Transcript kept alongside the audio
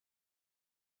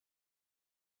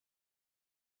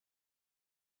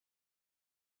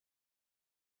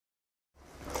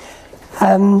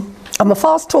I'm a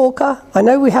fast talker. I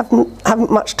know we haven't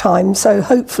much time, so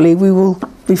hopefully we will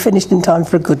be finished in time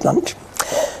for a good lunch.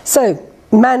 So,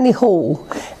 Manly Hall.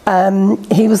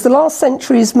 He was the last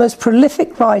century's most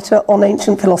prolific writer on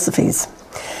ancient philosophies.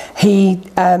 He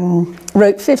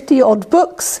wrote 50-odd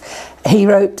books, he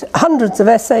wrote hundreds of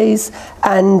essays,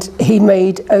 and he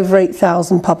made over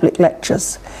 8,000 public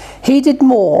lectures. He did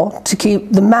more to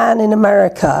keep the man in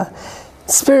America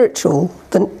spiritual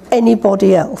than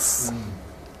anybody else.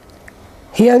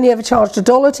 He only ever charged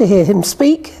 $1 to hear him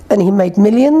speak, and he made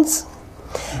millions.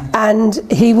 And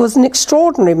he was an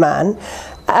extraordinary man.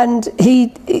 And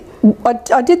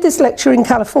I did this lecture in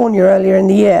California earlier in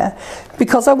the year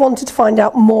because I wanted to find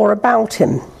out more about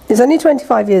him. It's only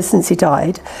 25 years since he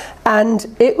died, and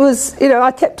it was, you know,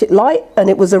 I kept it light, and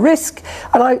it was a risk,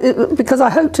 and because I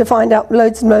hoped to find out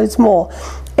loads and loads more.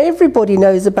 Everybody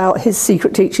knows about his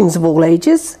secret teachings of all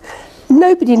ages.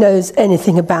 Nobody knows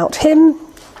anything about him,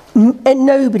 and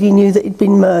nobody knew that he'd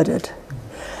been murdered.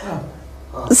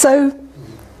 So,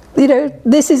 you know,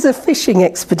 this is a fishing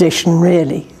expedition,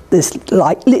 really. It's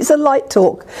a light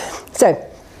talk. So,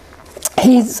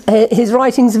 his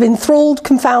writings have enthralled,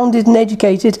 confounded and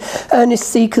educated earnest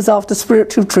seekers after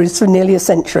spiritual truths for nearly a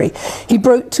century. He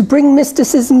wrote to bring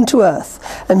mysticism to earth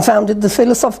and founded the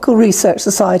Philosophical Research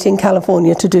Society in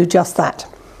California to do just that.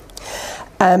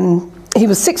 He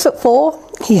was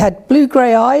 6'4", he had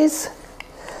blue-grey eyes.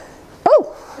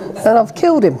 Oh, and I've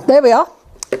killed him. There we are.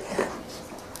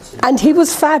 And he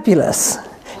was fabulous.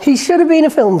 He should have been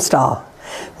a film star.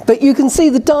 But you can see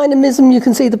the dynamism, you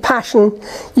can see the passion,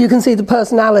 you can see the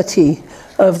personality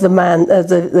of the man, of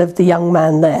the young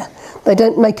man there. They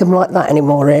don't make them like that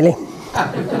anymore, really.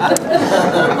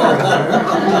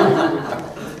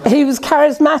 He was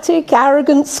charismatic,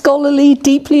 arrogant, scholarly,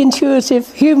 deeply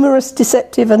intuitive, humorous,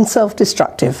 deceptive and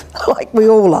self-destructive, like we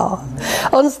all are.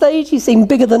 On stage he seemed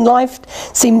bigger than life,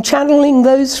 seemed channeling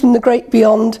those from the great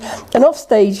beyond, and off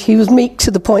stage he was meek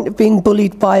to the point of being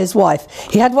bullied by his wife.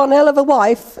 He had one hell of a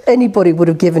wife. Anybody would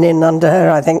have given in under her,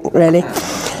 I think, really.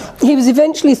 He was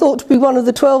eventually thought to be one of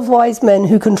the 12 wise men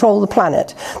who control the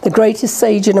planet, the greatest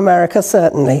sage in America,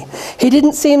 certainly. He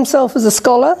didn't see himself as a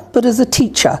scholar, but as a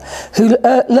teacher who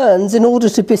learns in order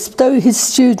to bestow his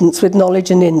students with knowledge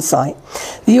and insight.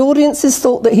 The audiences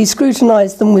thought that he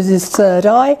scrutinized them with his third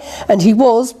eye, and he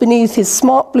was, beneath his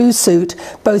smart blue suit,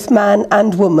 both man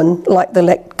and woman, like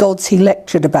the gods he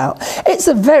lectured about. It's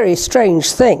a very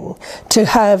strange thing to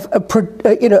have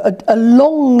a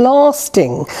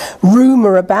long-lasting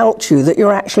rumour about you that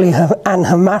you're actually an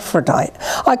hermaphrodite.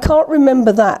 I can't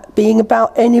remember that being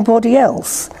about anybody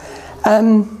else.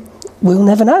 We'll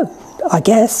never know, I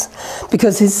guess,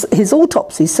 because his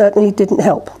autopsy certainly didn't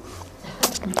help.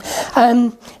 As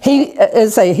I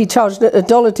say, he charged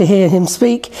 $1 to hear him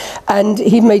speak, and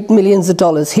he made millions of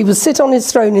dollars. He would sit on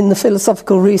his throne in the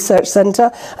Philosophical Research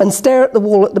Centre and stare at the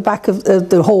wall at the back of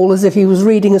the hall as if he was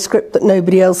reading a script that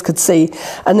nobody else could see.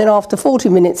 And then after 40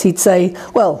 minutes he'd say,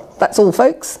 "Well, that's all,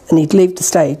 folks," and he'd leave the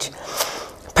stage.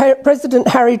 President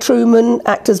Harry Truman,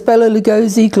 actors Bela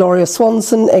Lugosi, Gloria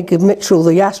Swanson, Edgar Mitchell,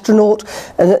 the astronaut,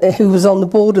 who was on the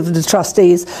board of the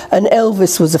trustees, and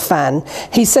Elvis was a fan.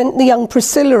 He sent the young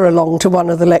Priscilla along to one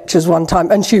of the lectures one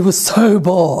time, and she was so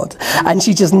bored, and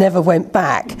she just never went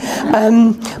back.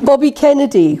 Bobby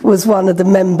Kennedy was one of the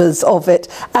members of it,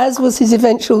 as was his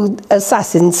eventual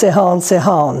assassin, Sirhan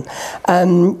Sirhan.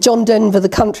 John Denver, the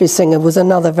country singer, was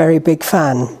another very big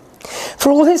fan. For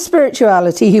all his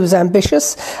spirituality, he was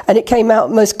ambitious, and it came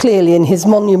out most clearly in his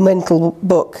monumental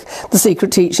book, The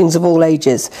Secret Teachings of All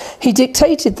Ages. He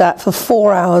dictated that for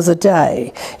 4 hours a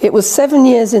day. It was 7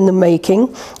 years in the making.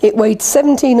 It weighed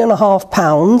 17.5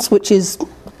 pounds, which is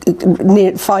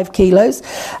near 5 kilos.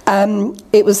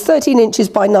 It was 13 inches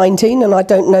by 19, and I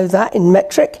don't know that in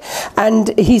metric.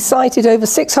 And he cited over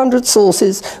 600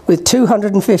 sources with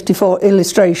 254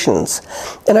 illustrations.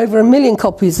 And over 1 million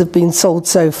copies have been sold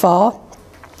so far.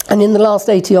 And in the last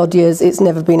 80-odd years, it's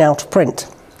never been out of print.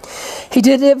 He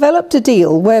developed a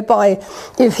deal whereby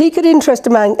if he could interest a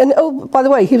man, and oh, by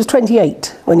the way, he was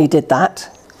 28 when he did that.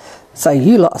 So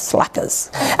you lot are slackers.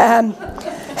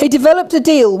 He developed a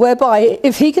deal whereby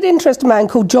if he could interest a man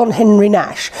called John Henry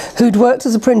Nash, who'd worked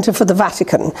as a printer for the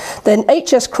Vatican, then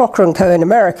H.S. Crocker & Co. in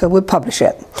America would publish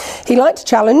it. He liked a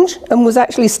challenge and was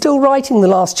actually still writing the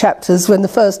last chapters when the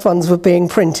first ones were being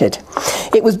printed.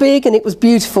 It was big and it was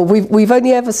beautiful. We've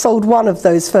only ever sold one of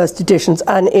those first editions,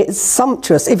 and it's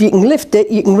sumptuous. If you can lift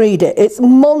it, you can read it. It's a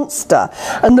monster,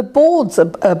 and the boards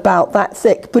are about that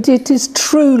thick, but it is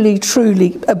truly,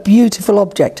 truly a beautiful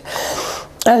object.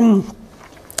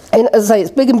 And as I say,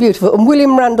 it's big and beautiful. And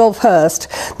William Randolph Hearst,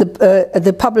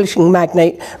 the publishing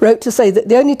magnate, wrote to say that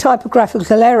the only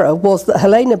typographical error was that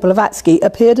Helena Blavatsky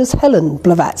appeared as Helen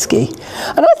Blavatsky.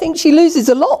 And I think she loses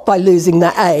a lot by losing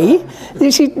that A.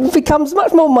 She becomes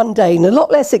much more mundane, a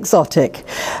lot less exotic.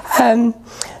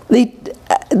 The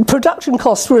production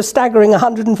costs were a staggering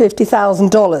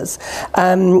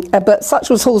 $150,000, but such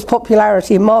was Hall's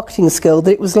popularity and marketing skill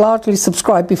that it was largely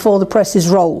subscribed before the presses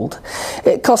rolled.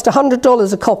 It cost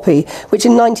 $100 a copy, which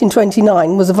in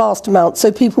 1929 was a vast amount, so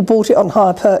people bought it on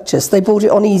hire purchase. They bought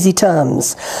it on easy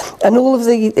terms. And all of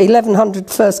the 1,100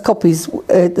 first copies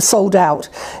sold out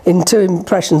in 2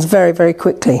 impressions very, very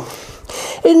quickly.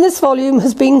 In this volume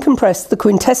has been compressed the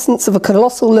quintessence of a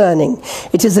colossal learning.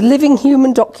 It is a living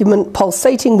human document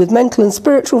pulsating with mental and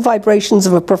spiritual vibrations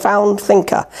of a profound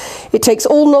thinker. It takes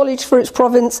all knowledge for its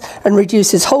province and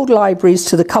reduces whole libraries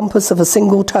to the compass of a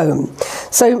single tome.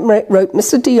 So wrote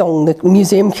Mr. de Jong, the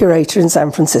museum curator in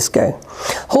San Francisco.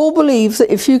 Hall believes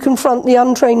that if you confront the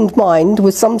untrained mind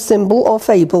with some symbol or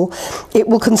fable, it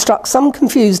will construct some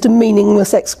confused and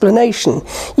meaningless explanation,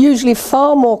 usually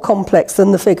far more complex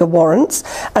than the figure warrants,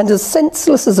 and as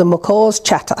senseless as a macaw's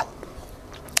chatter.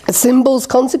 Symbols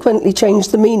consequently change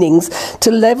the meanings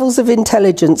to levels of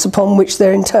intelligence upon which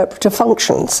their interpreter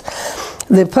functions.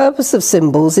 The purpose of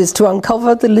symbols is to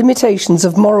uncover the limitations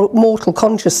of mortal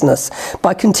consciousness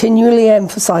by continually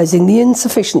emphasizing the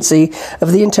insufficiency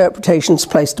of the interpretations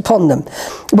placed upon them.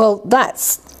 Well,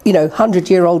 that's,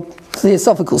 100-year-old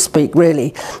theosophical speak,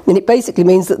 really. And it basically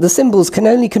means that the symbols can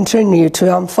only continue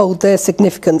to unfold their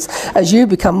significance as you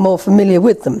become more familiar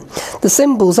with them. The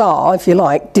symbols are, if you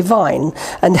like, divine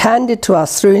and handed to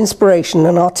us through inspiration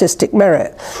and artistic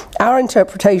merit. Our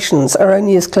interpretations are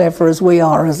only as clever as we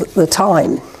are at the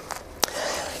time.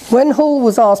 When Hall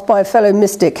was asked by a fellow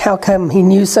mystic how come he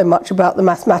knew so much about the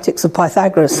mathematics of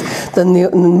Pythagoras,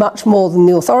 much more than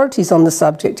the authorities on the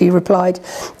subject, he replied,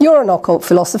 "You're an occult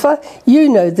philosopher. You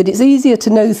know that it's easier to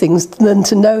know things than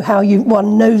to know how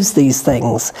one knows these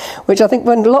things." Which I think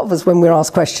when a lot of us, when we're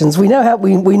asked questions, we know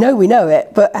we know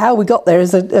it, but how we got there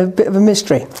is a bit of a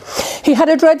mystery. He had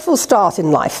a dreadful start in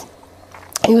life.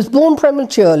 He was born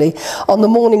prematurely on the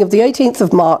morning of the 18th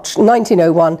of March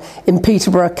 1901 in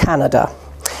Peterborough, Canada.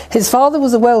 His father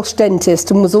was a Welsh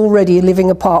dentist and was already living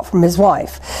apart from his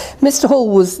wife. Mr. Hall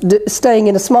was staying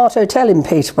in a smart hotel in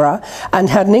Peterborough and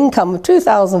had an income of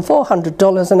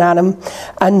 $2,400 an annum,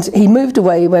 and he moved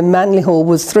away when Manly Hall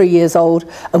was 3 years old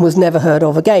and was never heard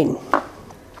of again.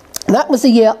 That was a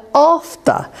year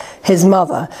after his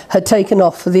mother had taken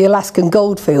off for the Alaskan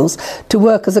goldfields to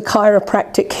work as a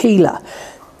chiropractic healer.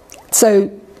 So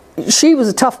she was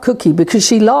a tough cookie because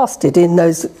she lasted in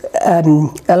those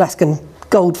Alaskan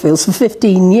goldfields for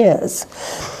 15 years.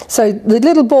 So the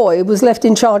little boy was left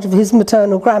in charge of his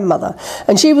maternal grandmother,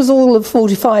 and she was all of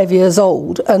 45 years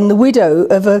old and the widow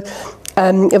of a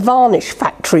varnish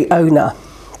factory owner.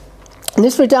 And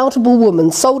this redoubtable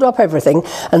woman sold up everything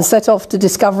and set off to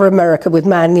discover America with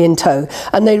Manly in tow.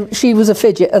 And she was a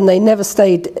fidget, and they never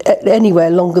stayed anywhere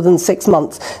longer than 6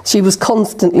 months. She was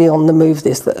constantly on the move,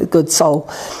 this good soul.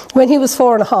 When he was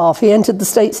 4 and a half, he entered the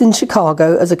States in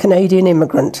Chicago as a Canadian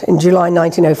immigrant in July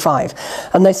 1905.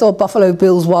 And they saw Buffalo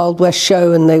Bill's Wild West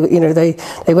show, and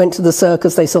they went to the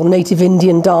circus. They saw native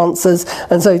Indian dancers,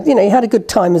 and so he had a good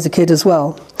time as a kid as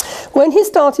well. When he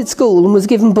started school and was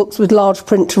given books with large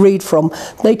print to read from,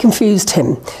 they confused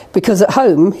him, because at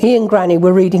home he and Granny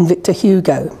were reading Victor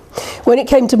Hugo. When it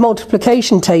came to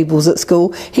multiplication tables at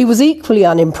school, he was equally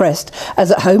unimpressed,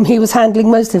 as at home he was handling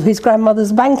most of his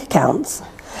grandmother's bank accounts.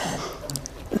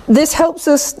 This helps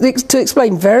us to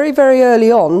explain very, very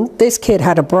early on, this kid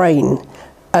had a brain.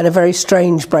 And a very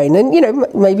strange brain, and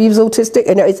maybe he was autistic.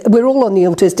 We're all on the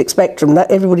autistic spectrum.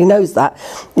 That everybody knows that,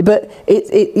 but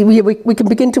we can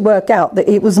begin to work out that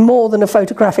it was more than a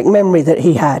photographic memory that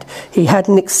he had. He had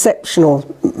an exceptional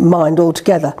mind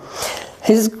altogether.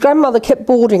 His grandmother kept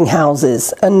boarding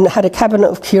houses and had a cabinet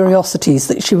of curiosities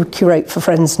that she would curate for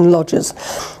friends and lodgers.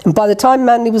 And by the time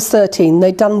Manly was 13,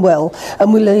 they'd done well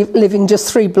and were living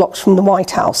just 3 blocks from the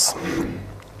White House.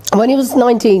 When he was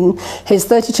 19, his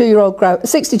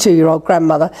 62-year-old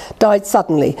grandmother died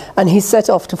suddenly, and he set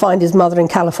off to find his mother in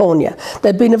California.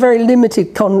 There'd been a very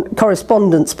limited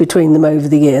correspondence between them over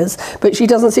the years, but she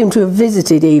doesn't seem to have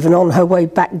visited even on her way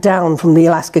back down from the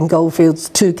Alaskan goldfields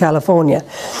to California.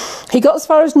 He got as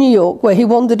far as New York, where he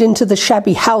wandered into the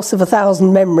shabby House of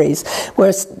 1,000 Memories,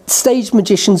 where stage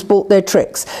magicians bought their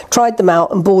tricks, tried them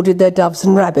out and boarded their doves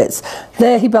and rabbits.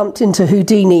 There he bumped into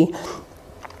Houdini,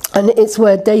 and it's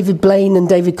where David Blaine and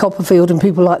David Copperfield and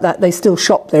people like that, they still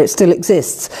shop there, it still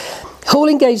exists. Hall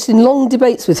engaged in long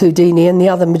debates with Houdini and the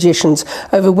other magicians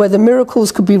over whether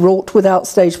miracles could be wrought without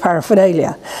stage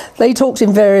paraphernalia. Their talk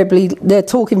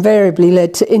invariably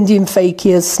led to Indian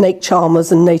fakirs, snake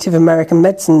charmers and Native American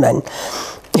medicine men.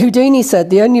 Houdini said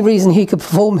the only reason he could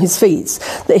perform his feats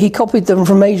that he copied them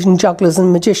from Asian jugglers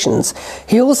and magicians.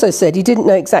 He also said he didn't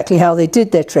know exactly how they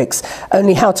did their tricks,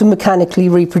 only how to mechanically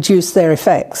reproduce their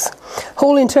effects.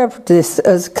 Hall interpreted this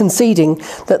as conceding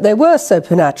that there were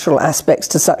supernatural aspects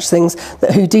to such things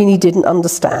that Houdini didn't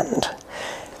understand.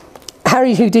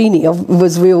 Harry Houdini,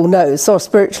 as we all know, saw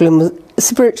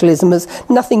spiritualism as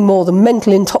nothing more than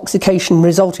mental intoxication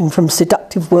resulting from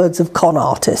seductive words of con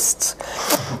artists.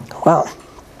 Wow.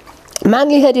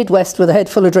 Manley headed west with a head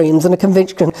full of dreams and a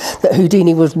conviction that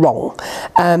Houdini was wrong.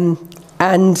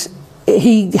 And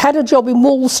he had a job in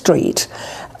Wall Street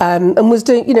and was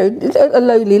doing, a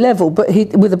lowly level, but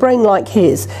with a brain like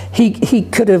his, he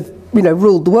could have,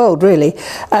 ruled the world, really.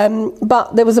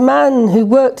 But there was a man who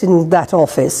worked in that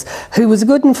office who was a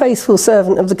good and faithful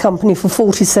servant of the company for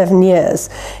 47 years.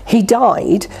 He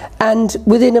died, and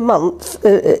within a month,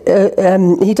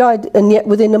 and yet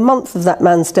within a month of that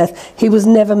man's death, he was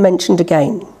never mentioned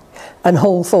again. And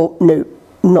Hall thought, no,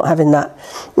 I'm not having that.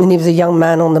 And he was a young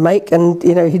man on the make, and,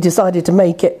 he decided to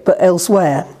make it, but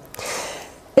elsewhere.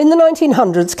 In the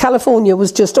 1900s, California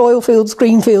was just oil fields,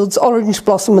 green fields, orange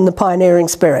blossom and the pioneering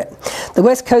spirit. The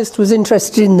West Coast was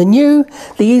interested in the new,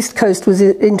 the East Coast was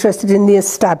interested in the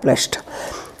established.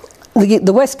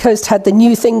 The West Coast had the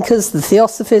New Thinkers, the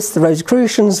Theosophists, the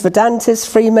Rosicrucians, Vedantists,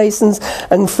 Freemasons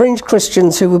and fringe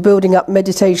Christians who were building up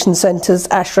meditation centres,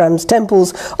 ashrams,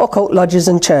 temples, occult lodges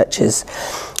and churches.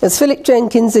 As Philip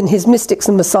Jenkins in his Mystics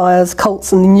and Messiahs,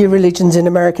 Cults and the New Religions in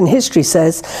American History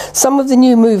says, some of the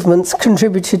new movements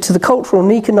contributed to the cultural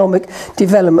and economic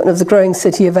development of the growing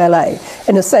city of LA.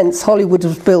 In a sense, Hollywood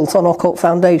was built on occult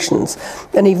foundations,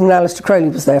 and even Aleister Crowley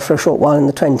was there for a short while in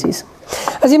the 20s.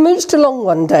 As he moonched along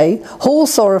one day, Hall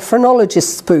saw a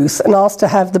phrenologist's booth and asked to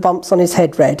have the bumps on his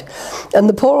head read. And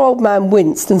the poor old man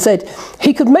winced and said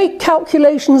he could make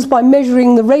calculations by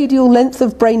measuring the radial length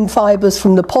of brain fibres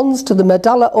from the pons to the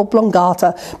medulla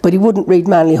oblongata, but he wouldn't read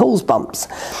Manly Hall's bumps.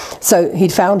 So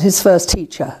he'd found his first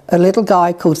teacher, a little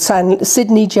guy called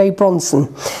Sidney J.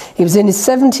 Bronson. He was in his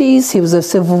 70s, he was a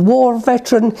Civil War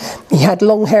veteran, he had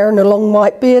long hair and a long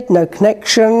white beard, no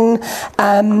connection.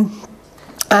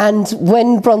 And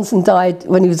when Bronson died,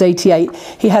 when he was 88,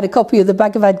 he had a copy of the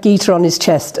Bhagavad Gita on his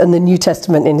chest and the New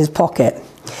Testament in his pocket.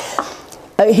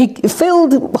 He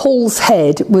filled Hall's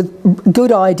head with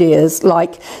good ideas,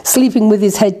 like sleeping with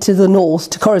his head to the north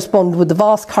to correspond with the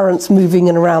vast currents moving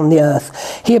in around the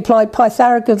earth. He applied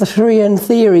Pythagorean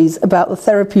theories about the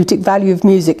therapeutic value of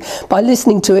music by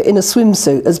listening to it in a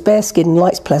swimsuit, as bearskin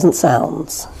likes pleasant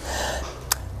sounds.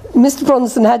 Mr.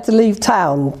 Bronson had to leave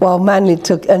town while Manley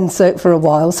for a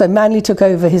while, so Manley took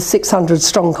over his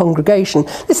 600-strong congregation.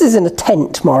 This is in a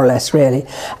tent, more or less, really,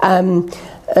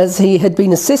 as he had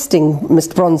been assisting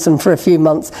Mr. Bronson for a few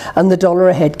months, and the dollar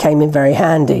a head came in very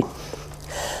handy.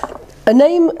 A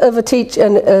name of a teacher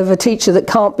that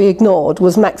can't be ignored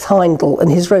was Max Heindel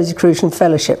and his Rosicrucian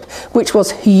Fellowship, which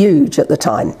was huge at the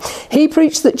time. He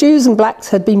preached that Jews and blacks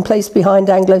had been placed behind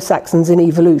Anglo-Saxons in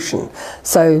evolution,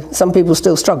 so some people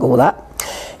still struggle with that.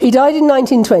 He died in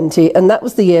 1920, and that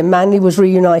was the year Manley was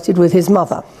reunited with his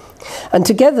mother. And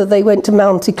together they went to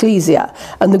Mount Ecclesia,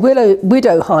 and the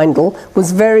widow Heindel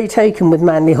was very taken with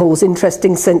Manly Hall's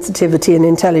interesting sensitivity and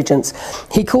intelligence.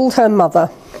 He called her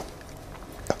mother,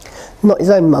 not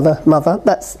his own mother,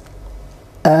 that's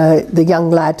the young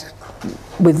lad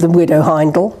with the widow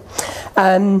Heindel.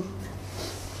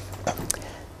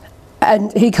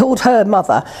 And he called her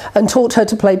mother and taught her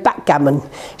to play backgammon.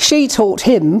 She taught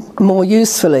him, more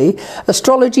usefully,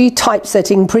 astrology,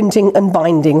 typesetting, printing and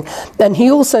binding. And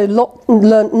he also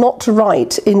learnt not to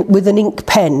write with an ink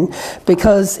pen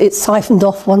because it siphoned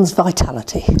off one's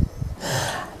vitality.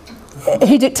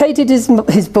 He dictated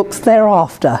his books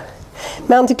thereafter.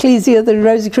 Mount Ecclesia, the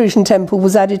Rosicrucian Temple,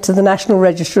 was added to the National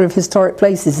Register of Historic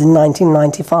Places in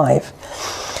 1995.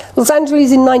 Los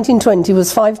Angeles in 1920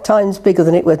 was 5 times bigger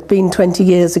than it had been 20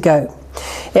 years ago.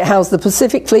 It housed the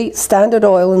Pacific Fleet, Standard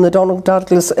Oil and the Donald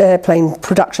Douglas airplane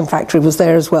production factory was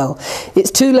there as well. Its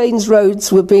 2-lane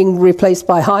roads were being replaced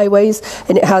by highways,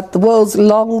 and it had the world's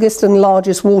longest and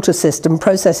largest water system,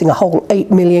 processing a whole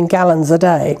 8 million gallons a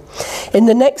day. In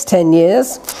the next 10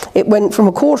 years, it went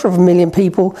from 250,000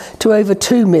 people to over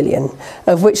 2 million,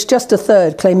 of which just a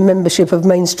third claimed membership of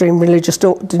mainstream religious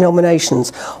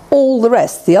denominations. All the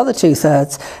rest, the other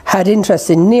 2/3, had interest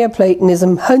in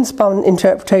Neoplatonism, homespun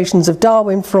interpretations of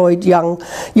Darwin, Freud, Jung,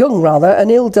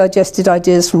 and ill-digested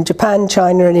ideas from Japan,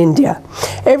 China and India.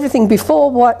 Everything before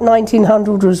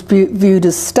 1900 was viewed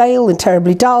as stale and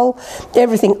terribly dull.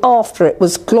 Everything after it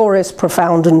was glorious,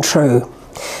 profound and true.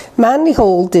 Manly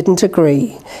Hall didn't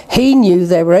agree. He knew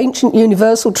there were ancient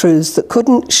universal truths that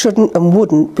couldn't, shouldn't and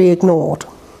wouldn't be ignored.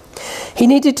 He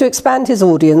needed to expand his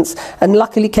audience and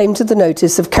luckily came to the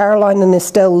notice of Caroline and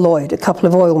Estelle Lloyd, a couple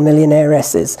of oil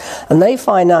millionairesses, and they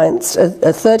financed a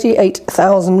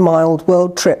 38,000-mile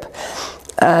world trip.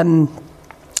 And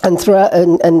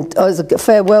as a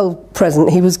farewell present,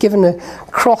 he was given a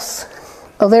cross.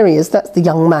 Oh, there he is. That's the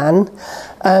young man.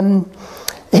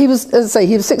 He was, as I say,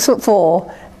 he was 6'4",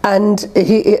 and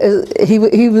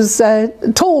he was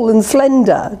tall and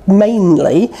slender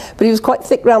mainly, but he was quite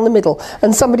thick round the middle.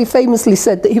 And somebody famously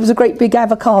said that he was a great big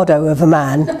avocado of a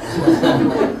man.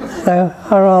 So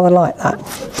I rather like that.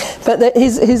 But there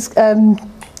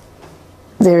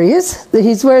he is.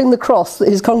 He's wearing the cross that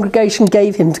his congregation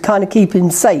gave him to kind of keep him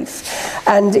safe,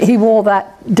 and he wore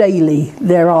that daily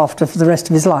thereafter for the rest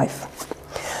of his life.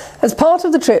 As part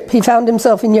of the trip, he found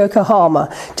himself in Yokohama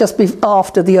just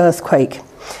after the earthquake.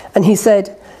 And he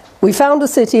said, "We found a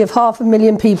city of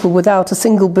 500,000 people without a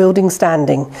single building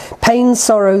standing. Pain,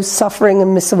 sorrow, suffering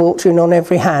and misfortune on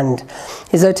every hand.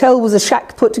 His hotel was a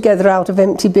shack put together out of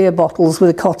empty beer bottles with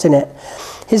a cot in it.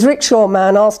 His rickshaw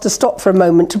man asked to stop for a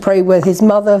moment to pray where his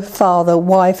mother, father,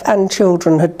 wife and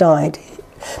children had died.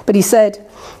 But he said,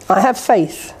 'I have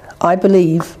faith. I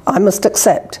believe. I must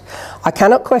accept. I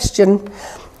cannot question.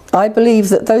 I believe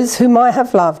that those whom I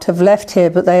have loved have left here,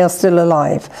 but they are still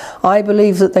alive. I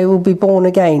believe that they will be born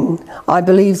again. I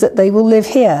believe that they will live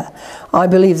here. I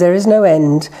believe there is no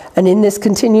end, and in this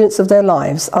continuance of their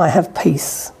lives, I have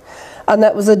peace.'" And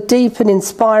that was a deep and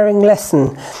inspiring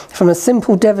lesson from a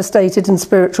simple, devastated and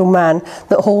spiritual man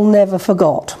that Hall never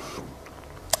forgot.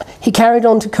 He carried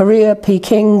on to Korea,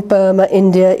 Peking, Burma,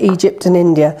 India, Egypt and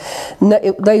India.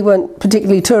 They weren't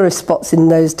particularly tourist spots in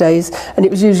those days, and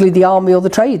it was usually the army or the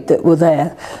trade that were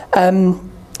there.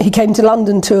 He came to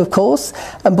London too, of course,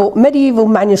 and bought medieval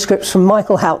manuscripts from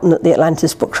Michael Houghton at the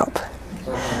Atlantis bookshop.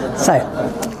 So,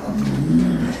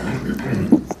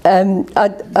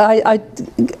 I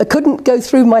couldn't go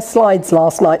through my slides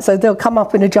last night, so they'll come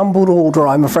up in a jumbled order,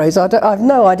 I'm afraid. So I have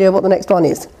no idea what the next one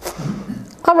is.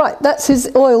 All right, that's his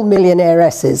oil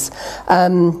millionairesses,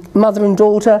 mother and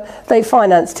daughter. They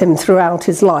financed him throughout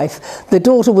his life. The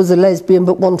daughter was a lesbian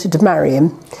but wanted to marry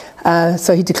him,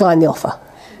 so he declined the offer.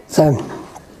 So,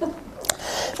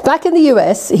 back in the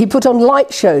US, he put on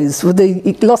light shows with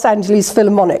the Los Angeles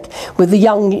Philharmonic with the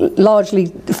young,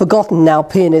 largely forgotten now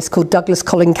pianist called Douglas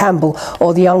Colin Campbell,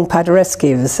 or the young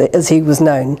Paderewski as he was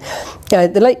known.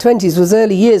 The late 20s was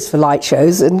early years for light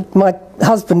shows, and my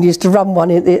husband used to run one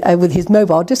with his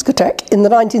mobile discotheque in the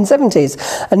 1970s,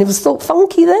 and it was thought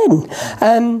funky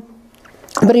then.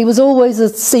 But he was always a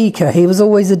seeker, he was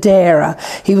always a darer,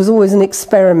 he was always an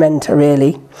experimenter,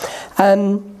 really.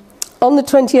 On the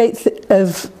 28th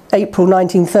of April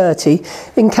 1930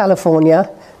 in California,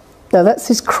 now that's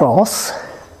his cross.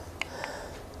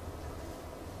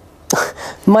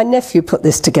 My nephew put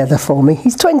this together for me.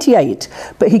 He's 28,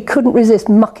 but he couldn't resist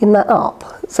mucking that up.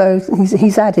 So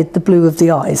he's added the blue of the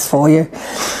eyes for you.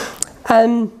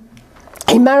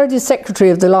 He married his secretary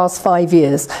of the last 5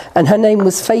 years, and her name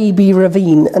was Phoebe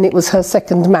Ravine, and it was her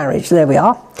second marriage. There we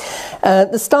are.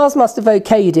 The stars must have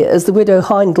okayed it as the widow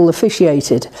Heindel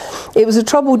officiated. It was a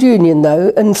troubled union,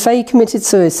 though, and Faye committed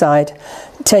suicide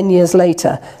 10 years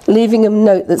later, leaving a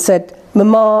note that said,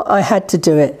 "Mama, I had to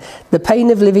do it. The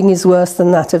pain of living is worse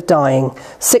than that of dying.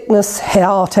 Sickness,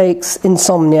 heartaches,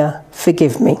 insomnia,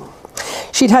 forgive me."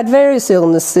 She'd had various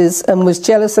illnesses and was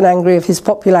jealous and angry of his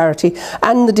popularity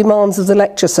and the demands of the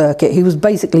lecture circuit. He was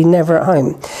basically never at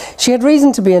home. She had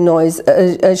reason to be annoyed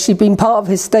as she'd been part of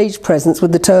his stage presence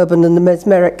with the turban and the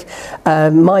mesmeric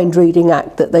mind-reading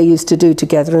act that they used to do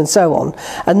together and so on.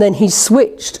 And then he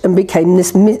switched and became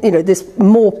this, this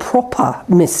more proper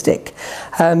mystic.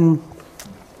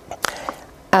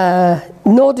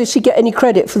 Nor did she get any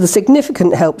credit for the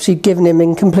significant help she'd given him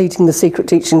in completing The Secret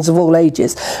Teachings of All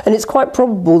Ages. And it's quite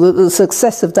probable that the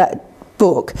success of that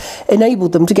book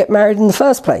enabled them to get married in the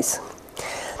first place.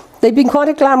 They'd been quite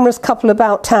a glamorous couple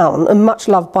about town and much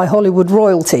loved by Hollywood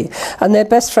royalty, and their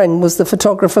best friend was the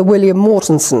photographer William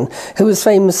Mortensen, who was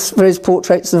famous for his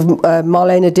portraits of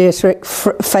Marlene Dietrich,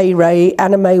 Fay Wray,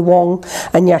 Anna May Wong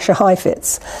and Yasha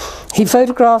Heifetz. He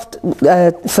photographed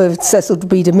for Cecil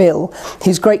B. DeMille,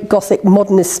 whose great Gothic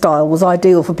modernist style was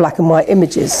ideal for black and white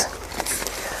images.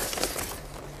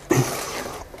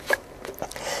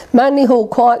 Manly Hall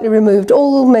quietly removed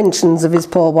all mentions of his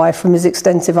poor wife from his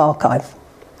extensive archive.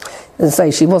 As I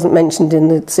say, she wasn't mentioned in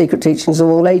the Secret Teachings of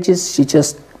All Ages, she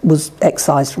just was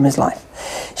excised from his life.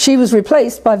 She was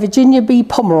replaced by Virginia B.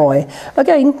 Pomeroy.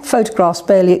 Again, photographs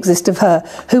barely exist of her,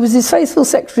 who was his faithful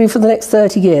secretary for the next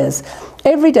 30 years.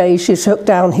 Every day she took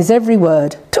down his every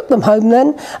word, took them home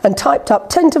then, and typed up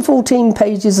 10 to 14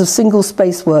 pages of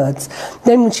single-space words.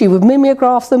 Then she would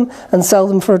mimeograph them and sell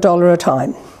them for $1 a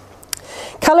time.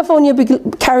 California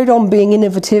carried on being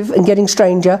innovative and getting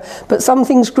stranger, but some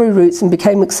things grew roots and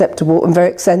became acceptable and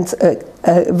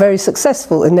very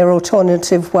successful in their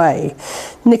alternative way.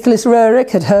 Nicholas Roerich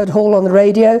had heard Hall on the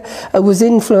radio and was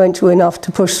influential enough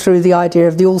to push through the idea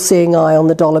of the all-seeing eye on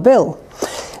the dollar bill.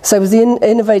 So was the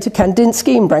innovator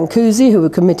Kandinsky and Brancusi, who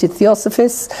were committed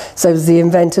theosophists. So was the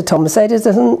inventor Thomas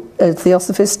Edison, a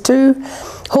theosophist too.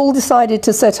 Hall decided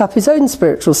to set up his own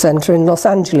spiritual centre in Los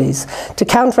Angeles to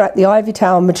counteract the Ivy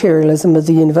Tower materialism of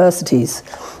the universities.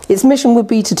 Its mission would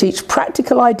be to teach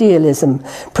practical idealism,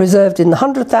 preserved in the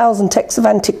 100,000 texts of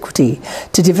antiquity,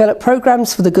 to develop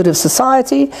programs for the good of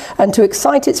society, and to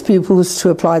excite its pupils to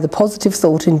apply the positive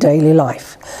thought in daily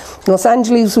life. Los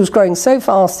Angeles was growing so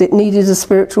fast it needed a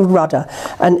spiritual rudder,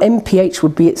 and MPH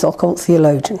would be its occult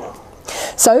theologian.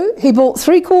 So he bought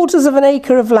 3/4 of an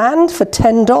acre of land for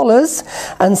 $10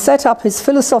 and set up his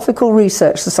Philosophical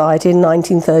Research Society in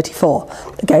 1934.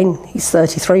 Again, he's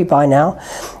 33 by now.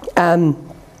 And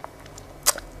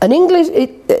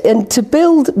to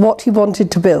build what he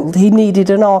wanted to build, he needed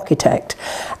an architect.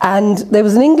 And there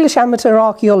was an English amateur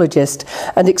archaeologist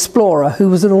and explorer who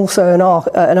was also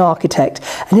an architect,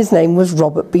 and his name was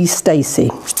Robert B.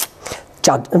 Stacey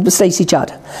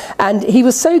Judd. And he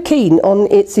was so keen on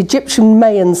its Egyptian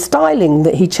Mayan styling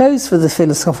that he chose for the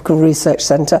Philosophical Research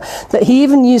Centre that he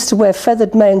even used to wear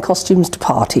feathered Mayan costumes to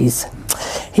parties.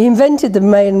 He invented the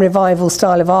Mayan revival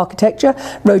style of architecture,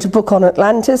 wrote a book on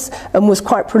Atlantis, and was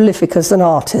quite prolific as an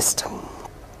artist.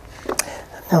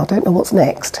 Now, I don't know what's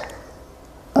next.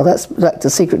 Oh, that's the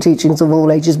Secret Teachings of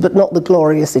All Ages, but not the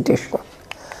glorious edition.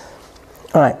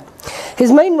 All right.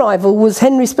 His main rival was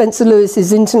Henry Spencer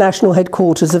Lewis's international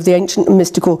headquarters of the ancient and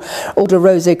mystical Order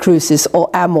Rosicrucis, or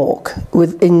AMORC,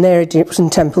 in their Egyptian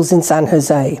temples in San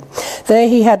Jose. There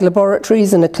he had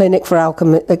laboratories and a clinic for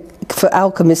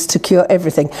alchemists to cure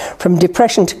everything, from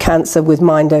depression to cancer, with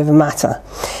mind over matter.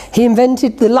 He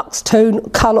invented the Lux Tone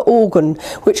colour organ,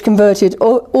 which converted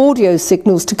audio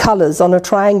signals to colours on a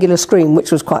triangular screen,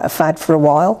 which was quite a fad for a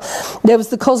while. There was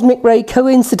the cosmic ray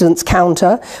coincidence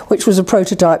counter, which was a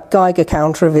prototype Geiger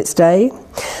counter of its day.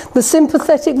 The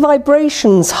sympathetic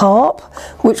vibrations harp,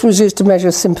 which was used to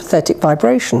measure sympathetic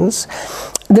vibrations.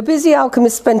 The busy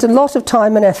alchemist spent a lot of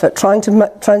time and effort trying to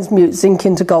transmute zinc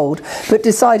into gold, but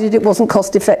decided it wasn't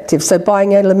cost effective, so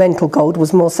buying elemental gold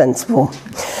was more sensible.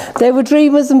 There were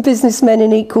dreamers and businessmen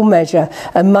in equal measure,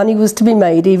 and money was to be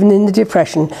made even in the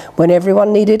Depression, when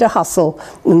everyone needed a hustle,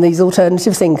 and these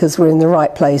alternative thinkers were in the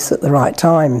right place at the right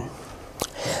time.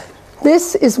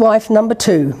 This is wife number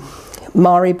 2,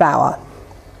 Mari Bauer.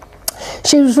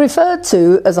 She was referred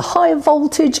to as a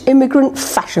high-voltage immigrant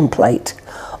fashion plate.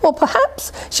 Or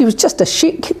perhaps she was just a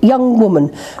chic young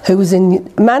woman who was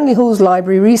in Manly Hall's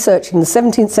library researching the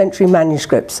 17th century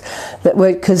manuscripts,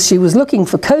 because she was looking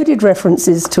for coded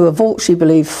references to a vault she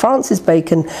believed Francis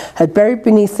Bacon had buried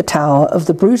beneath the tower of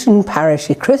the Bruton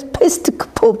Parish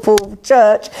Episcopal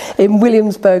Church in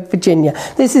Williamsburg, Virginia.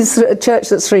 This is a church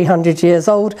that's 300 years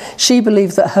old. She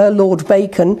believed that her Lord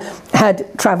Bacon had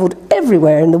travelled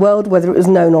everywhere in the world, whether it was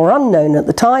known or unknown at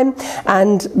the time,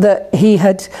 and that he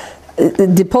had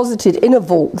deposited in a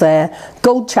vault there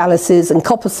gold chalices and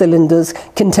copper cylinders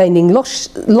containing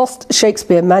lost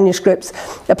Shakespeare manuscripts,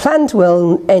 a plan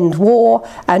to end war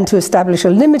and to establish a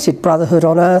limited brotherhood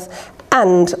on earth,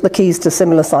 and the keys to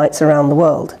similar sites around the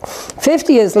world.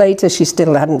 50 years later, she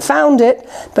still hadn't found it,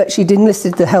 but she'd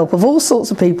enlisted the help of all sorts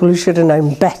of people who should have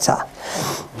known better.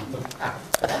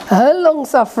 Her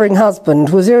long-suffering husband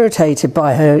was irritated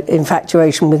by her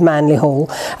infatuation with Manly Hall,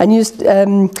 and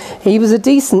he was a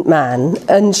decent man,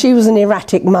 and she was an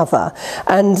erratic mother,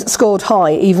 and scored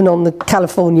high even on the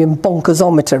Californian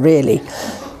bonkersometer, really.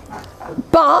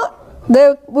 But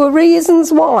there were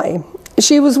reasons why.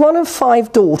 She was one of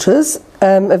 5 daughters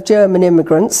of German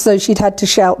immigrants, so she'd had to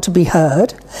shout to be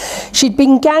heard. She'd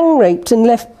been gang raped and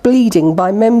left bleeding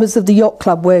by members of the yacht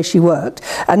club where she worked,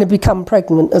 and had become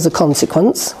pregnant as a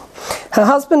consequence. Her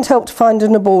husband helped find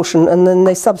an abortion, and then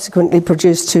they subsequently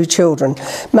produced 2 children.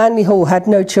 Manly Hall had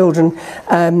no children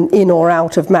in or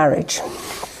out of marriage.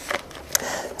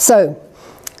 So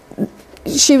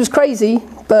she was crazy,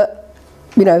 but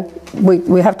you know,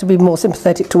 we have to be more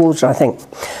sympathetic towards her, I think.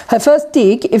 Her first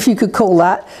dig, if you could call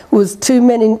that, was two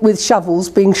men with shovels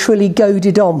being shrilly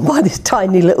goaded on by this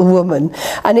tiny little woman.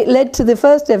 And it led to the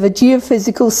first ever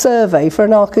geophysical survey for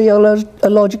an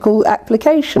archaeological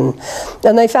application.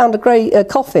 And they found a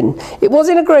coffin. It was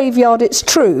in a graveyard, it's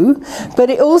true,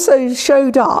 but it also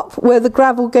showed up where the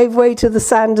gravel gave way to the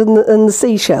sand and the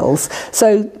seashells.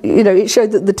 So, you know, it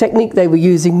showed that the technique they were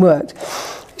using worked.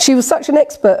 She was such an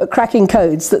expert at cracking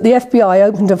codes that the FBI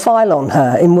opened a file on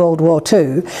her in World War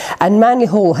II, and Manly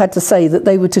Hall had to say that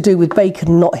they were to do with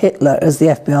Bacon, not Hitler, as the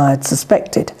FBI had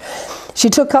suspected.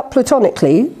 She took up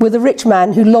platonically with a rich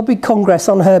man who lobbied Congress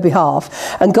on her behalf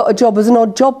and got a job as an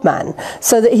odd job man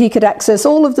so that he could access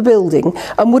all of the building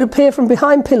and would appear from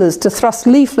behind pillars to thrust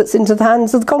leaflets into the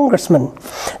hands of the congressmen.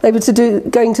 They were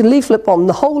going to leaflet bomb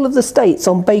the whole of the states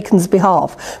on Bacon's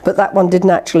behalf, but that one didn't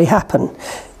actually happen.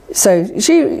 So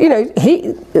she, you know,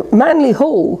 Manly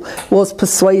Hall was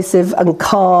persuasive and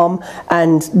calm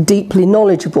and deeply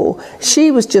knowledgeable.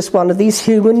 She was just one of these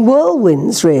human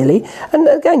whirlwinds, really. And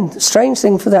again, strange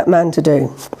thing for that man to do.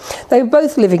 They were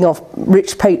both living off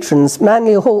rich patrons,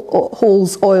 Manly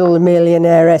Hall's oil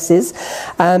millionairesses,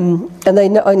 and they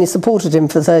not only supported him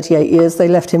for 38 years, they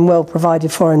left him well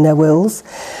provided for in their wills.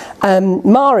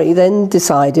 Mari then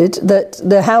decided that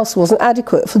the house wasn't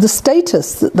adequate for the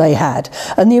status that they had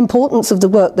and the importance of the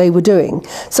work they were doing.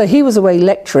 So he was away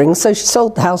lecturing, so she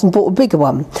sold the house and bought a bigger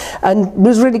one, and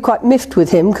was really quite miffed with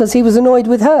him because he was annoyed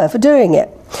with her for doing it.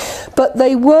 But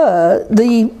they were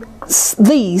the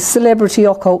celebrity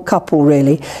occult couple,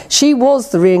 really. She was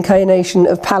the reincarnation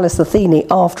of Pallas Athene,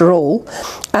 after all,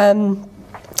 and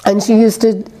she used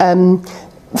to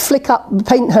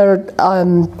paint her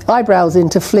eyebrows in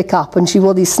to flick up, and she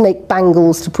wore these snake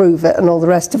bangles to prove it and all the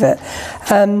rest of it.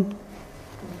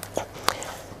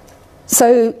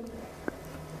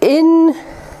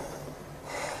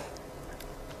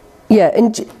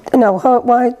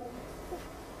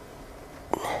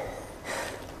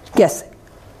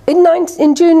 In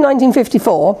June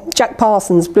 1954, Jack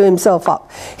Parsons blew himself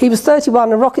up. He was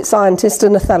 31, a rocket scientist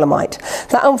and a Thelemite.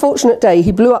 That unfortunate day,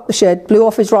 he blew up the shed, blew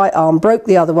off his right arm, broke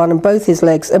the other one and both his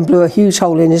legs, and blew a huge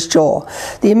hole in his jaw.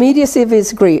 The immediacy of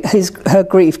her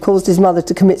grief caused his mother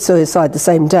to commit suicide the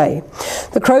same day.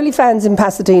 The Crowley fans in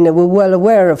Pasadena were well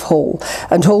aware of Hall,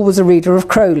 and Hall was a reader of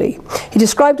Crowley. He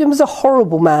described him as a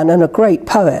horrible man and a great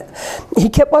poet. He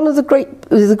kept one of the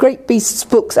great beast's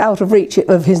books out of reach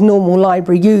of his normal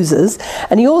library users,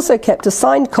 and he also kept a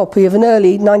signed copy of an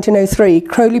early 1903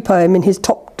 Crowley poem in his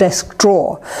top desk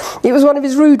drawer. It was one of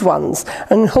his rude ones,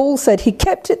 and Hall said he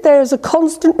kept it there as a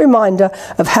constant reminder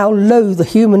of how low the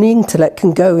human intellect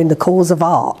can go in the cause of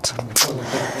art.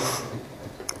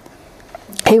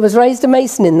 He was raised a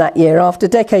Mason in that year after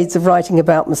decades of writing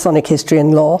about Masonic history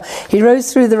and law. He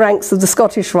rose through the ranks of the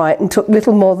Scottish Rite and took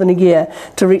little more than a year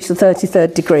to reach the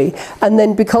 33rd degree. And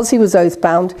then, because he was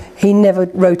oath-bound, he never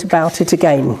wrote about it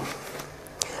again.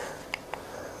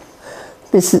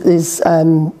 This is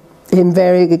him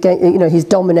varying again, you know, he's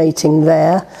dominating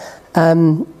there.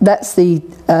 That's the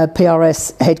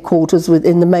PRS headquarters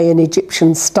within the Mayan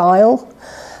Egyptian style.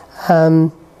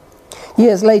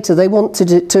 Years later, they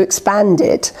wanted to expand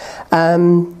it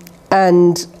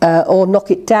or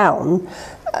knock it down,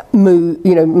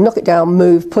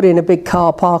 move, put in a big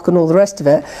car park and all the rest of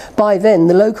it. By then,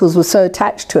 the locals were so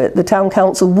attached to it, the town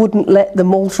council wouldn't let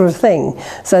them alter a thing.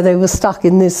 So they were stuck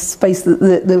in this space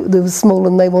that was smaller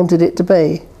than they wanted it to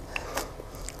be.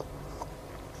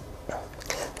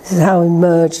 This is how it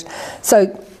emerged. So,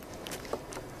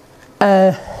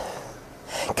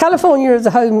 California is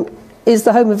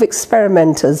the home of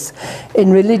experimenters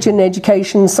in religion,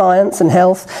 education, science and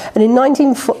health, and in the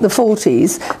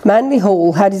 1940s Manly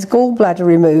Hall had his gallbladder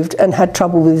removed and had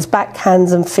trouble with his back,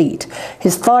 hands and feet.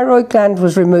 His thyroid gland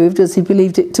was removed as he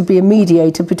believed it to be a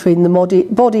mediator between the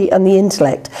body and the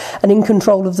intellect, and in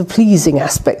control of the pleasing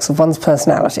aspects of one's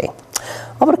personality.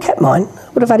 I would have kept mine,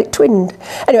 would have had it twinned.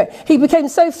 Anyway, he became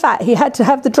so fat he had to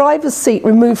have the driver's seat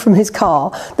removed from his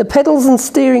car, the pedals and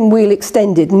steering wheel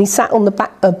extended, and he sat on the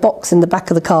box in the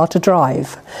back of the car to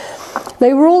drive.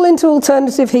 They were all into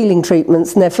alternative healing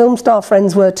treatments, and their film star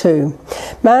friends were too.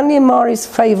 Manly and Mari's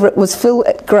favourite was Phil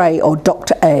Gray, or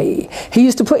Dr. A. He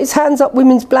used to put his hands up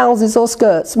women's blouses or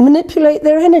skirts, manipulate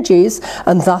their energies,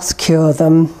 and thus cure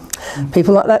them.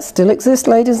 People like that still exist,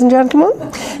 ladies and gentlemen.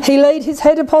 He laid his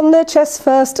head upon their chests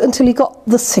first until he got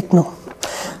the signal.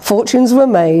 Fortunes were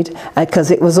made because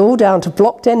it was all down to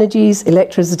blocked energies,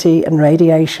 electricity and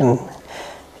radiation.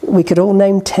 We could all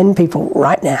name 10 people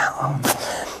right now.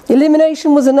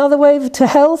 Elimination was another way to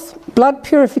health. Blood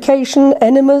purification,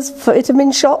 enemas,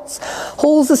 vitamin shots.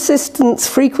 Hall's assistant's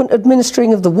frequent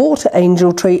administering of the water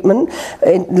angel treatment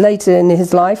later in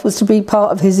his life was to be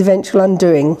part of his eventual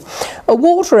undoing. A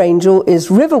water angel is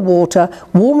river water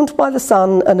warmed by the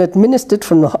sun and administered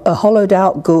from a hollowed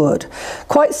out gourd.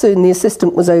 Quite soon the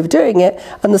assistant was overdoing it,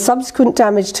 and the subsequent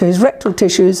damage to his rectal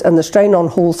tissues and the strain on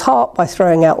Hall's heart by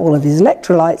throwing out all of his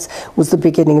electrolytes was the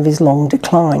beginning of his long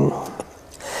decline.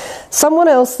 Someone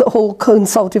else that Hall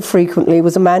consulted frequently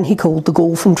was a man he called the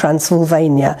Gaul from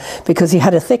Transylvania, because he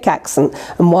had a thick accent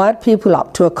and wired people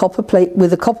up to a copper plate,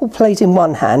 with a copper plate in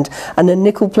one hand and a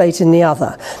nickel plate in the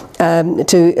other,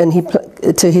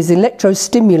 to his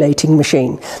electro-stimulating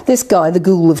machine. This guy, the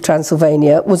Gaul of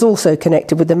Transylvania, was also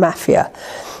connected with the mafia.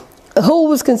 Hall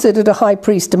was considered a high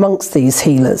priest amongst these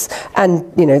healers, and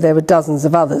there were dozens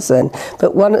of others then,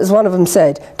 but as one of them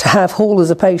said, to have Hall as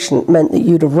a patient meant that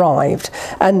you'd arrived.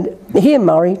 And he and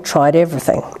Murray tried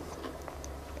everything,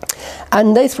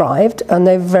 and they thrived, and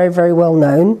they're very, very well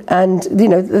known, and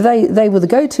they were the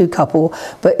go-to couple.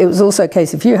 But it was also a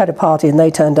case, if you had a party and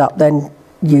they turned up, then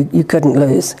you couldn't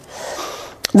lose.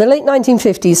 The late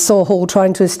 1950s saw Hall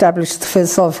trying to establish the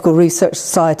Philosophical Research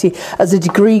Society as a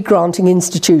degree-granting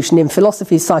institution in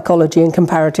philosophy, psychology and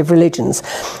comparative religions.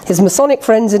 His Masonic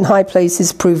friends in high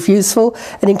places proved useful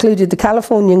and included the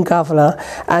Californian governor,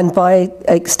 and by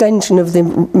extension of the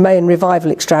Mayan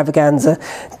revival extravaganza,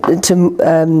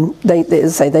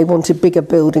 they wanted bigger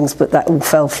buildings, but that all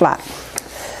fell flat.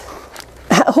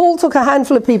 Hall took a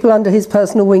handful of people under his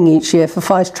personal wing each year for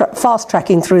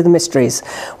fast-tracking through the mysteries.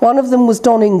 One of them was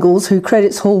Don Ingalls, who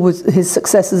credits Hall with his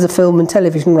success as a film and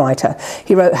television writer.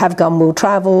 He wrote Have Gun Will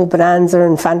Travel, Bonanza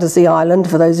and Fantasy Island,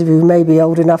 for those of you who may be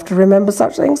old enough to remember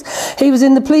such things. He was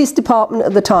in the police department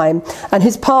at the time, and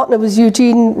his partner was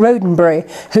Eugene Roddenberry,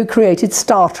 who created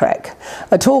Star Trek.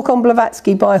 A talk on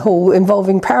Blavatsky by Hall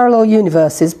involving parallel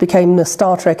universes became the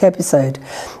Star Trek episode.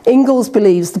 Ingalls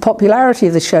believes the popularity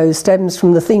of the show stems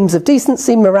from the themes of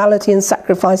decency, morality and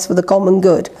sacrifice for the common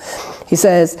good. He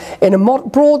says, in a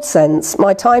broad sense,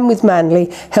 my time with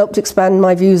Manley helped expand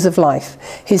my views of life.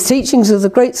 His teachings of the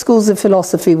great schools of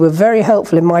philosophy were very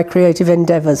helpful in my creative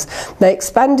endeavours. They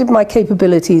expanded my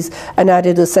capabilities and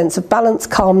added a sense of balance,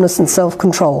 calmness and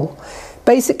self-control.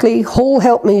 Basically, Hall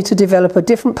helped me to develop a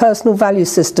different personal value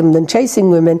system than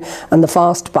chasing women and the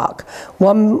fast buck,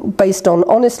 one based on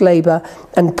honest labour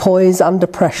and poise under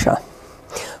pressure.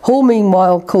 Hall,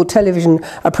 meanwhile, called television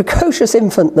a precocious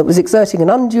infant that was exerting an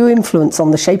undue influence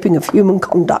on the shaping of human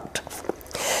conduct.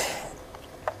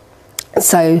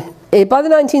 So, by the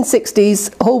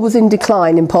 1960s, Hall was in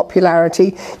decline in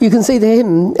popularity. You can see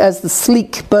him as the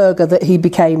sleek burgher that he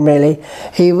became, really.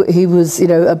 He was,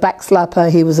 a backslapper,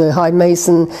 he was a high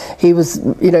mason, he was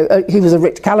a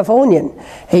rich Californian.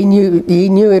 He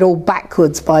knew it all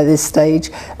backwards by this stage,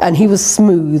 and he was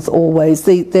smooth always.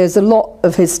 There's a lot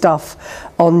of his stuff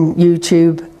on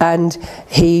YouTube, and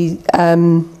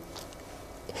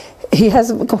he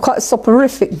has quite a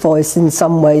soporific voice in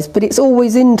some ways, but it's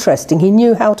always interesting. He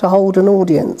knew how to hold an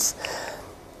audience.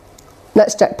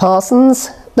 That's Jack Parsons.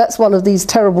 That's one of these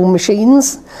terrible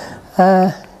machines.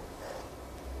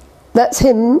 That's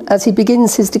him as he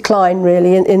begins his decline,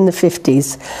 really, in the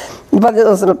 50s. By the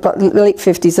late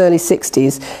 50s, early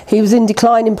 60s, he was in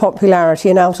decline in popularity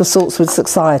and out of sorts with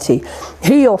society.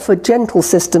 He offered gentle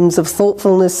systems of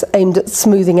thoughtfulness aimed at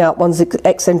smoothing out one's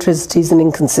eccentricities and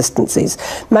inconsistencies.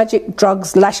 Magic,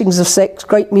 drugs, lashings of sex,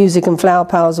 great music and flower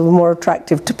powers were more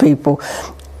attractive to people.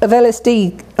 Of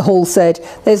LSD, Hall said,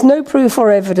 there's no proof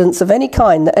or evidence of any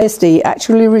kind that LSD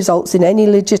actually results in any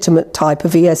legitimate type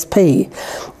of ESP.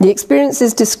 The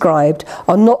experiences described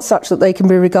are not such that they can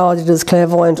be regarded as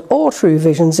clairvoyant or true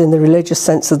visions in the religious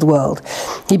sense of the word.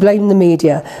 He blamed the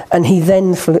media, and he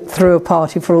then threw a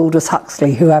party for Aldous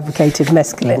Huxley, who advocated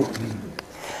mescaline.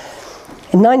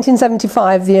 In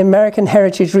 1975, the American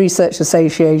Heritage Research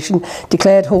Association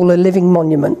declared Hall a living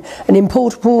monument, an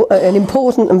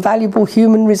important and valuable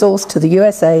human resource to the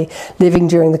USA living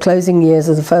during the closing years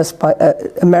of the first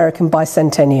American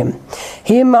bicentennium.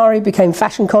 He and Mari became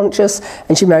fashion conscious,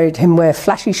 and she made him wear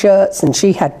flashy shirts, and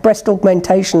she had breast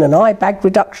augmentation and eye bag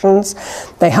reductions.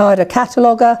 They hired a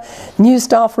cataloguer, new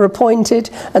staff were appointed,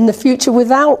 and the future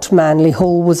without Manly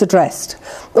Hall was addressed.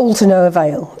 All to no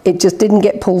avail. It just didn't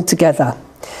get pulled together.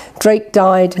 Drake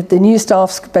died, the new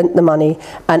staff spent the money,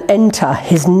 and enter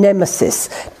his nemesis,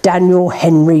 Daniel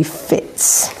Henry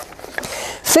Fitz.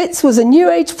 Fitz was a New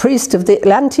Age priest of the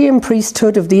Atlantean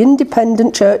priesthood of the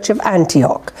Independent Church of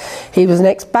Antioch. He was an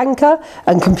ex-banker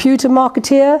and computer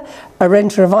marketeer, a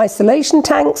renter of isolation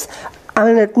tanks, and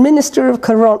an administrator of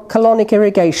colonic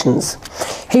irrigations.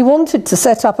 He wanted to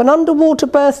set up an underwater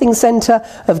birthing centre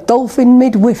of dolphin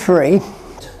midwifery,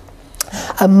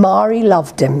 and Marie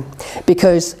loved him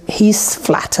because he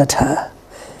flattered her.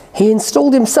 He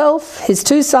installed himself, his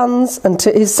two sons, and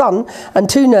his son and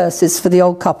two nurses for the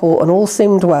old couple, and all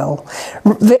seemed well.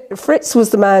 Fritz was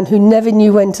the man who never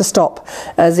knew when to stop,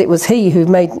 as it was he who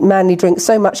made Manly drink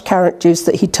so much carrot juice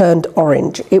that he turned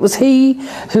orange. It was he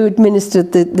who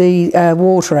administered the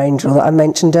water angel that I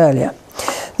mentioned earlier.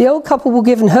 The old couple were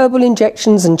given herbal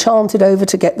injections and chanted over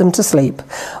to get them to sleep,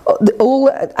 all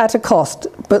at a cost,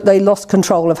 but they lost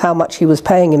control of how much he was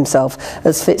paying himself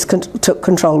as Fitz took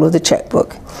control of the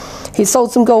checkbook. He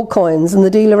sold some gold coins, and the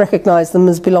dealer recognised them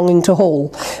as belonging to Hall.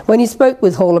 When he spoke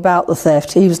with Hall about the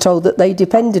theft, he was told that they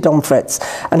depended on Fritz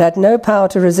and had no power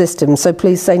to resist him, so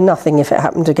please say nothing if it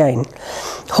happened again.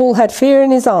 Hall had fear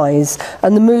in his eyes,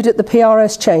 and the mood at the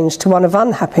PRS changed to one of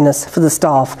unhappiness for the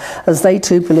staff, as they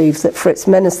too believed that Fritz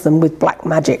menaced them with black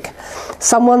magic.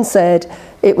 Someone said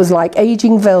it was like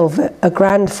aging velvet, a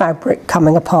grand fabric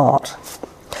coming apart.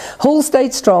 Hall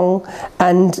stayed strong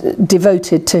and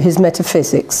devoted to his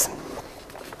metaphysics.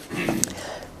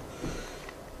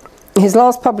 His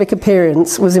last public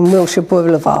appearance was in Wilshire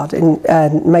Boulevard in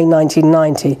May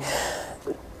 1990.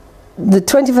 The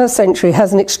 21st century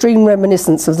has an extreme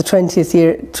reminiscence of the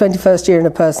 21st year in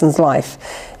a person's life.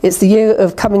 It's the year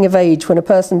of coming of age when a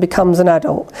person becomes an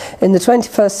adult. In the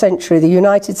 21st century, the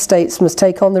United States must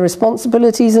take on the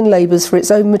responsibilities and labours for its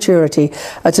own maturity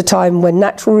at a time when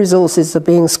natural resources are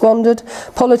being squandered,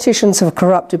 politicians are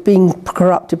being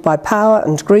corrupted by power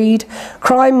and greed,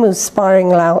 crime was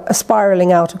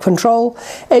spiralling out of control,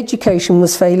 education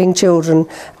was failing children,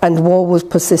 and war was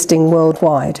persisting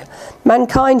worldwide.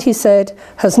 Mankind, he said,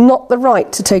 has not the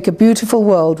right to take a beautiful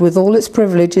world with all its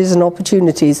privileges and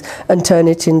opportunities and turn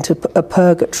it into a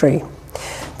purgatory.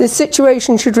 This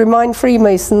situation should remind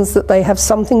Freemasons that they have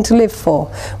something to live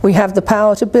for. We have the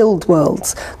power to build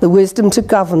worlds, the wisdom to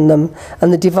govern them,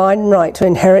 and the divine right to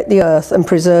inherit the earth and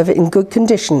preserve it in good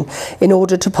condition in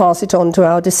order to pass it on to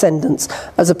our descendants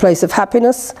as a place of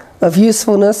happiness, of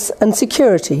usefulness and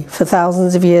security for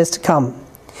thousands of years to come.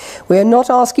 We are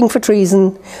not asking for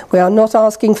treason, we are not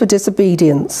asking for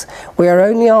disobedience, we are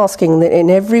only asking that in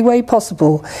every way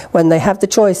possible, when they have the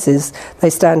choices,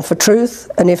 they stand for truth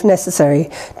and, if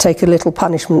necessary, take a little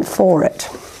punishment for it.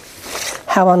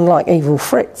 How unlike evil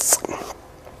Fritz.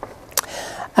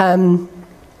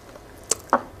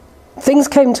 Things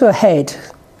came to a head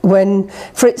when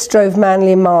Fritz drove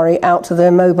Manly and Marie out to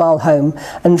their mobile home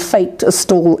and faked a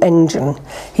stall engine.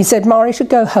 He said Marie should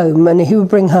go home and he would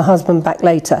bring her husband back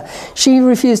later. She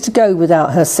refused to go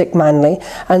without her sick Manly,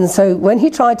 and so when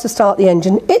he tried to start the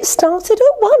engine, it started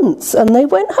at once and they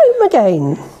went home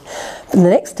again. And the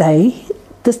next day,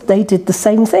 they did the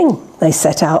same thing. They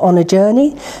set out on a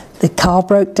journey, the car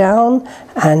broke down,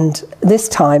 and this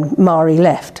time Marie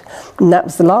left. And that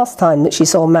was the last time that she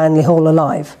saw Manly Hall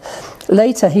alive.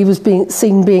 Later, he was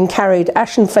seen being carried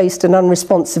ashen-faced and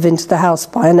unresponsive into the house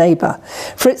by a neighbour.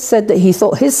 Fritz said that he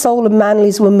thought his soul and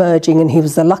Manly's were merging and he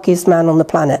was the luckiest man on the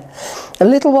planet. A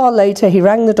little while later, he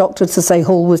rang the doctor to say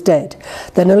Hall was dead.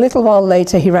 Then a little while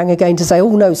later, he rang again to say,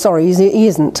 oh no, sorry, he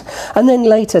isn't. And then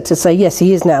later to say, yes,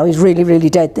 he is now, he's really, really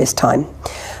dead this time.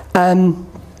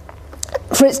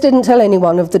 Fritz didn't tell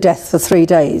anyone of the death for 3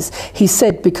 days. He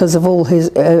said because of all his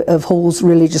of Hall's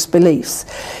religious beliefs.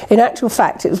 In actual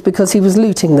fact, it was because he was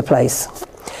looting the place.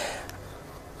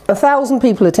 1,000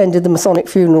 people attended the Masonic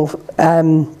funeral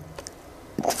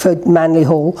for Manly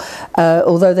Hall,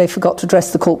 although they forgot to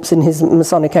dress the corpse in his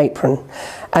Masonic apron.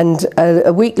 And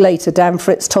a week later, Dan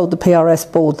Fritz told the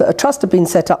PRS board that a trust had been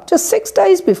set up just 6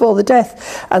 days before the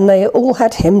death, and they all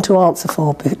had him to answer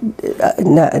for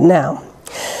now.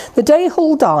 The day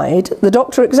Hall died, the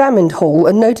doctor examined Hall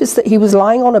and noticed that he was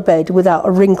lying on a bed without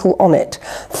a wrinkle on it.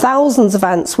 Thousands of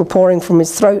ants were pouring from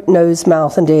his throat, nose,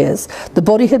 mouth and ears. The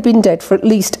body had been dead for at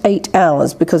least 8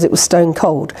 hours because it was stone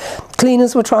cold.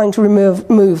 Cleaners were trying to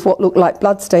remove what looked like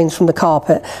bloodstains from the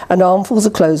carpet, and armfuls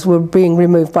of clothes were being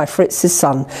removed by Fritz's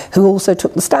son, who also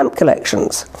took the stamp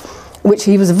collections, which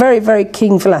he was a very, very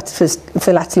keen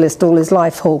philatelist all his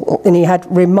life, and he had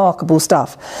remarkable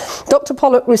stuff. Dr.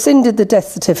 Pollock rescinded the death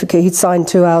certificate he'd signed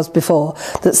 2 hours before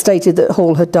that stated that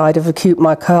Hall had died of acute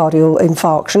myocardial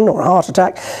infarction or a heart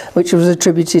attack, which was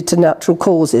attributed to natural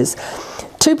causes.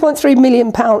 $2.3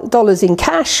 million in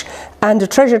cash and a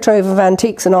treasure trove of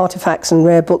antiques and artefacts and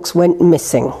rare books went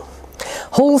missing.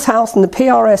 Hall's house and the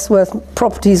PRS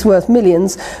properties worth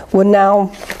millions were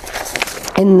now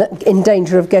in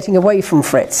danger of getting away from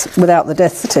Fritz without the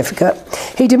death certificate.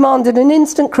 He demanded an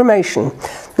instant cremation.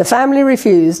 The family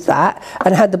refused that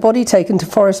and had the body taken to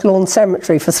Forest Lawn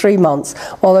Cemetery for 3 months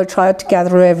while they tried to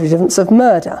gather evidence of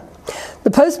murder. The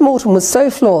post-mortem was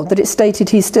so flawed that it stated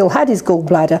he still had his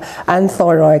gallbladder and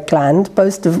thyroid gland,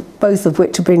 both of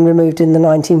which had been removed in the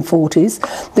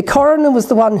 1940s. The coroner was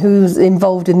the one who was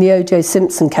involved in the O.J.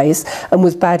 Simpson case and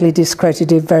was badly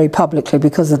discredited very publicly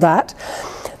because of that.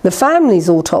 The family's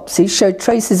autopsy showed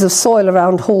traces of soil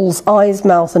around Hall's eyes,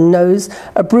 mouth and nose,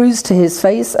 a bruise to his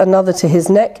face, another to his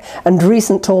neck, and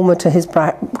recent trauma to his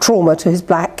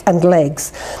back and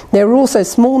legs. There were also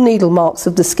small needle marks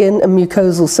of the skin and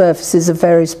mucosal surfaces of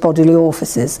various bodily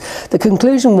orifices. The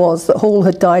conclusion was that Hall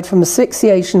had died from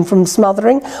asphyxiation from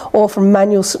smothering or from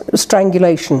manual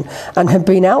strangulation and had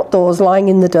been outdoors lying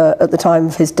in the dirt at the time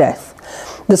of his death.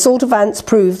 The sort of ants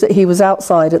proved that he was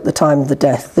outside at the time of the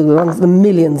death. They were one of the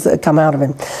millions that had come out of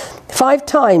him. 5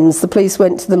 times the police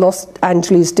went to the Los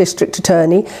Angeles district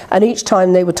attorney, and each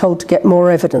time they were told to get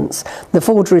more evidence. The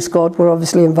forgery squad were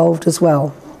obviously involved as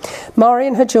well. Mari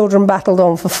and her children battled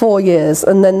on for 4 years,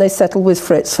 and then they settled with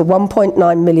Fritz for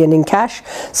 $1.9 million in cash.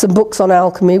 Some books on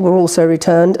alchemy were also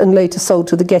returned and later sold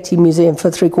to the Getty Museum for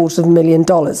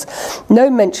 $750,000. No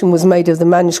mention was made of the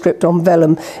manuscript on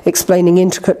vellum explaining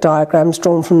intricate diagrams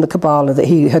drawn from the Kabbalah that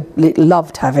he had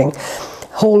loved having.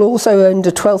 Hall also owned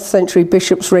a 12th century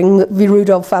bishop's ring that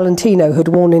Rudolph Valentino had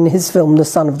worn in his film The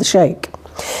Son of the Sheikh.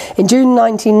 In June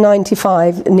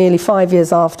 1995, nearly 5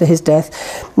 years after his death,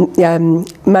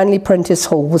 Manley Prentice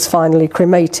Hall was finally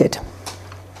cremated.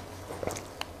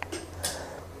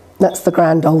 That's the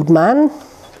grand old man.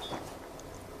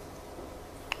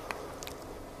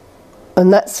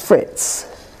 And that's Fritz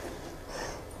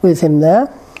with him there.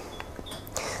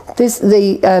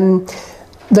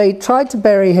 They tried to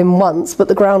bury him once, but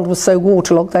the ground was so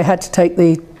waterlogged they had to take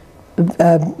the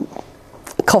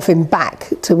coffin back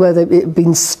to where it had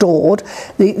been stored.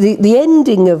 The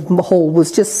ending of Hall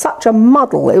was just such a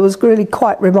muddle. It was really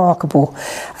quite remarkable.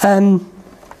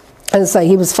 As I say,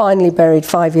 he was finally buried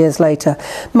 5 years later.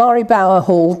 Mari Bauer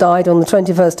Hall died on the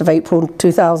 21st of April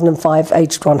 2005,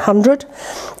 aged 100.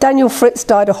 Daniel Fritz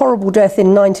died a horrible death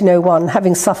in 1901,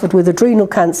 having suffered with adrenal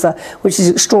cancer, which is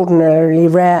extraordinarily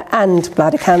rare, and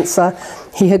bladder cancer.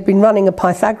 He had been running a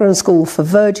Pythagorean school for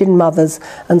virgin mothers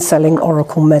and selling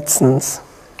oracle medicines.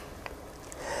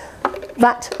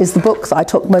 That is the book that I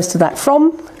took most of that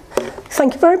from.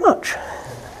 Thank you very much.